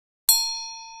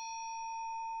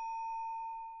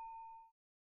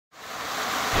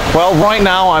Well, right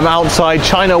now I'm outside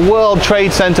China World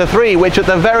Trade Center 3, which at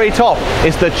the very top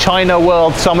is the China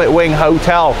World Summit Wing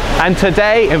Hotel. And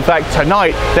today, in fact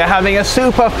tonight, they're having a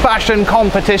super fashion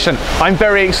competition. I'm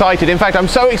very excited. In fact, I'm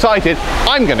so excited,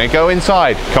 I'm gonna go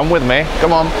inside. Come with me,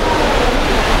 come on.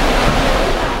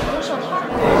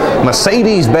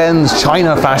 Mercedes-Benz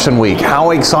China Fashion Week, how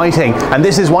exciting. And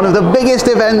this is one of the biggest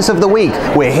events of the week.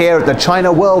 We're here at the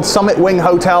China World Summit Wing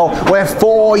Hotel where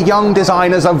 4 young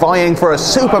designers are vying for a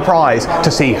super prize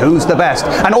to see who's the best.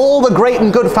 And all the great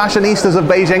and good fashionistas of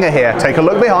Beijing are here. Take a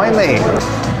look behind me.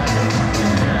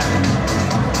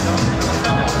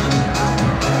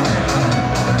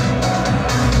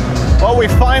 Well, we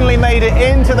finally made it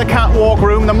into the catwalk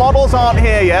room. The models aren't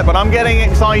here yet, but I'm getting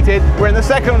excited. We're in the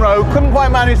second row, couldn't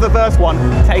quite manage the first one.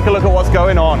 Take a look at what's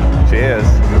going on. Cheers.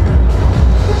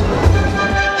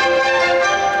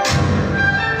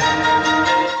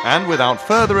 And without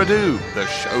further ado, the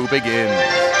show begins.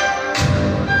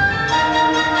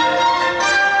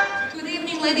 Good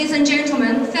evening, ladies and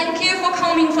gentlemen. Thank you for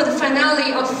coming for the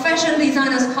finale of Fashion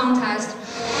Designers Contest.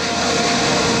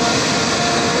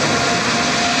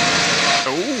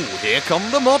 Oh, here come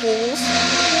the models.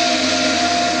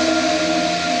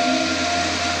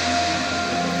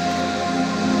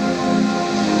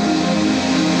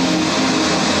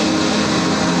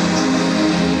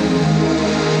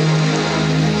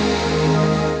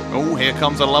 Oh, here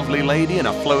comes a lovely lady in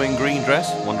a flowing green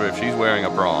dress. Wonder if she's wearing a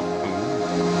bra. Ooh.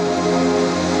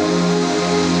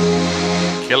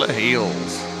 Killer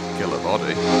heels, killer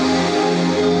body.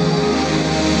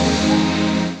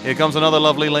 Here comes another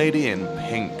lovely lady in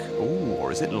pink. Ooh,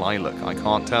 or is it lilac? I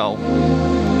can't tell.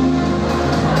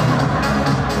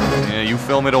 Yeah, you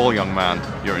film it all, young man.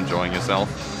 You're enjoying yourself.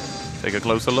 Take a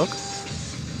closer look.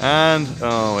 And,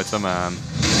 oh, it's a man.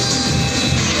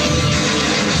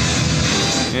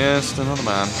 Yes, another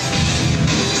man.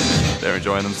 They're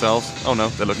enjoying themselves. Oh no,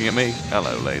 they're looking at me.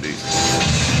 Hello, ladies.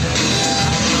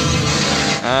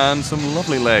 And some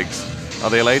lovely legs.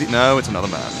 Are they a lady? No, it's another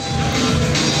man.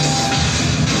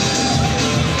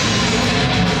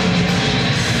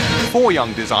 Four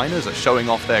young designers are showing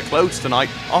off their clothes tonight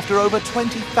after over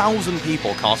 20,000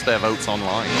 people cast their votes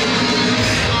online.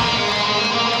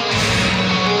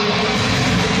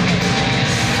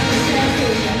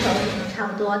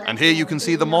 And here you can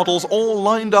see the models all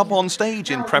lined up on stage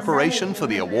in preparation for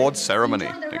the awards ceremony.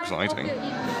 Exciting.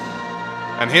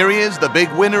 And here he is, the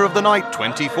big winner of the night,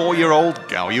 24-year-old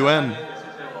Gao Yuan.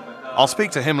 I'll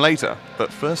speak to him later,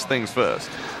 but first things first.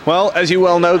 Well, as you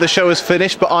well know, the show is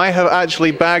finished, but I have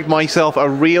actually bagged myself a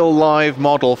real live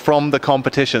model from the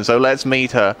competition, so let's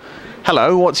meet her.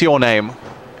 Hello, what's your name?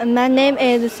 My name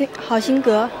is Hao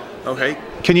Xinge. Okay.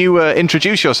 Can you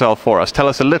introduce yourself for us? Tell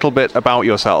us a little bit about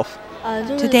yourself.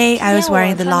 Today I was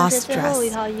wearing the last dress.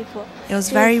 It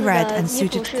was very red and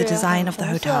suited to the design of the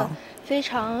hotel.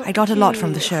 I got a lot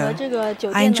from the show.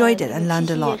 I enjoyed it and learned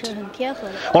a lot.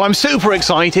 Well, I'm super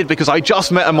excited because I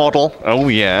just met a model. Oh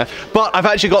yeah. But I've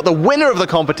actually got the winner of the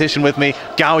competition with me,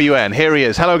 Gao Yuan. Here he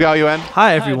is. Hello, Gao Yuan.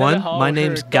 Hi everyone, my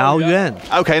name's Gao Yuan.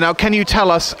 Okay, now can you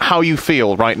tell us how you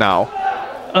feel right now?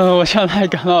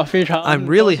 I'm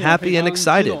really happy and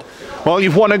excited. Well,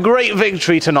 you've won a great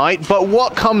victory tonight, but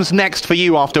what comes next for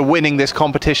you after winning this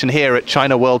competition here at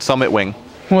China World Summit Wing?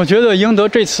 Winning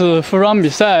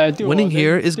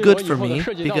here is good for me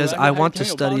because I want to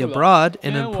study abroad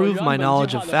and improve my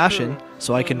knowledge of fashion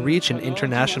so I can reach an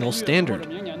international standard.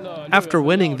 After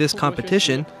winning this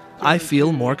competition, I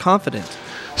feel more confident.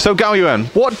 So Gao Yuan,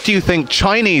 what do you think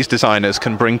Chinese designers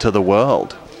can bring to the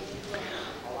world?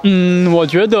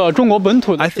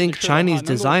 I think Chinese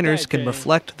designers can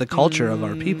reflect the culture of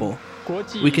our people.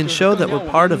 We can show that we're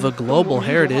part of a global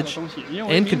heritage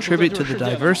and contribute to the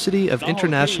diversity of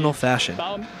international fashion.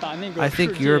 I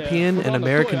think European and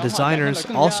American designers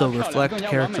also reflect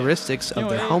characteristics of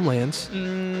their homelands,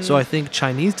 so I think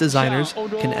Chinese designers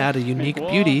can add a unique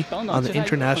beauty on the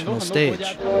international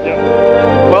stage.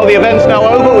 Well, the event's now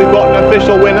over. We've got an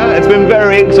official winner. It's been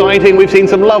very exciting. We've seen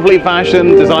some lovely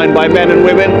fashion designed by men and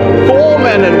women, for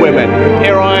men and women.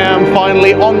 Here I am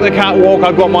finally on the catwalk.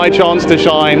 I've got my chance to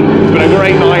shine. It's been a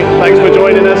great night. Thanks for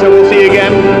joining us, and we'll see you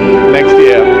again next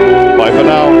year. Bye for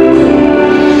now.